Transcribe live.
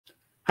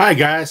Hi,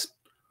 guys.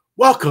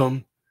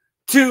 Welcome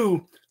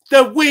to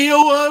the Wheel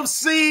of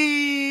Seeds.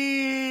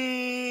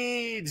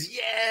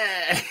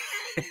 Yeah.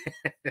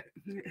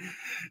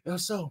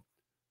 So,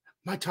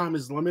 my time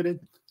is limited.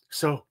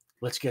 So,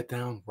 let's get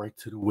down right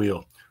to the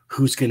wheel.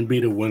 Who's going to be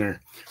the winner?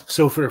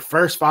 So, for the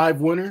first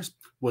 5 winners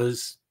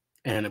was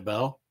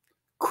Annabelle,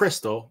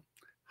 Crystal,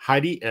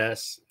 Heidi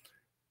S.,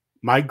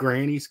 My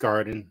Granny's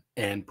Garden,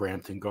 and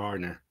Brampton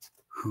Gardner.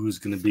 Who's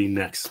going to be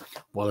next?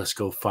 Well, let's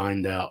go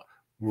find out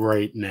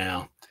right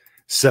now.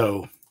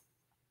 So,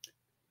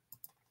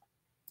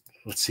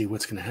 let's see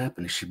what's going to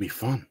happen. It should be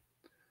fun.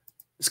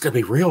 It's going to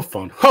be real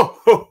fun. Ho,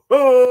 ho,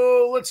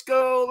 ho. Let's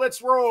go.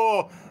 Let's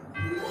roll.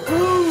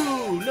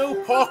 Ooh,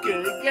 no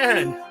pocket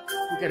again.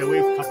 We got to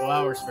wait a couple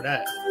hours for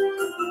that.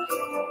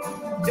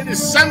 It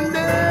is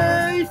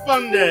Sunday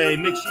Fun Day.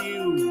 Make sure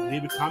you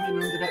leave a comment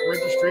under that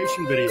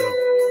registration video.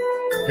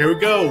 Here we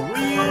go.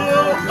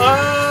 Wheel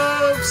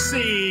of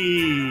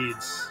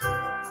Seeds.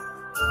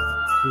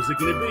 Who's it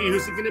going to be?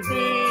 Who's it going to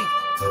be?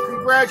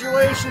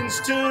 Congratulations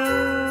to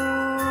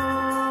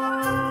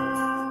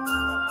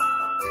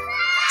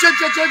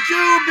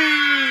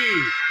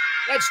Juby.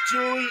 That's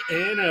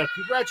Juliana.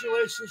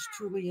 Congratulations,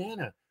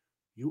 Juliana.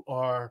 You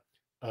are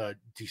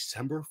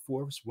December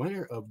 4th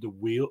winner of the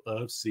Wheel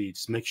of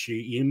Seeds. Make sure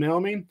you email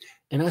me,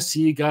 and I'll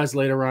see you guys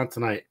later on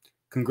tonight.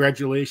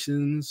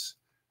 Congratulations,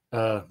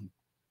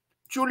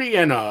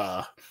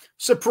 Juliana.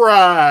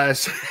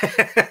 Surprise.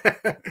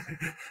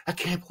 I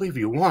can't believe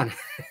you won.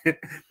 All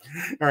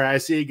right, I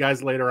see you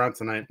guys later on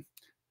tonight.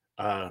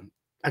 I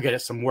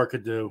got some work to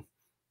do.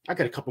 I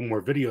got a couple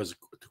more videos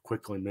to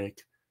quickly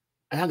make.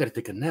 And I got to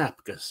take a nap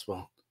because,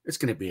 well, it's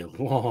going to be a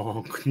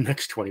long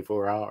next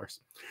 24 hours.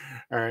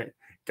 All right.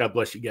 God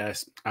bless you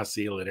guys. I'll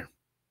see you later.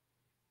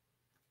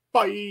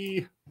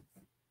 Bye.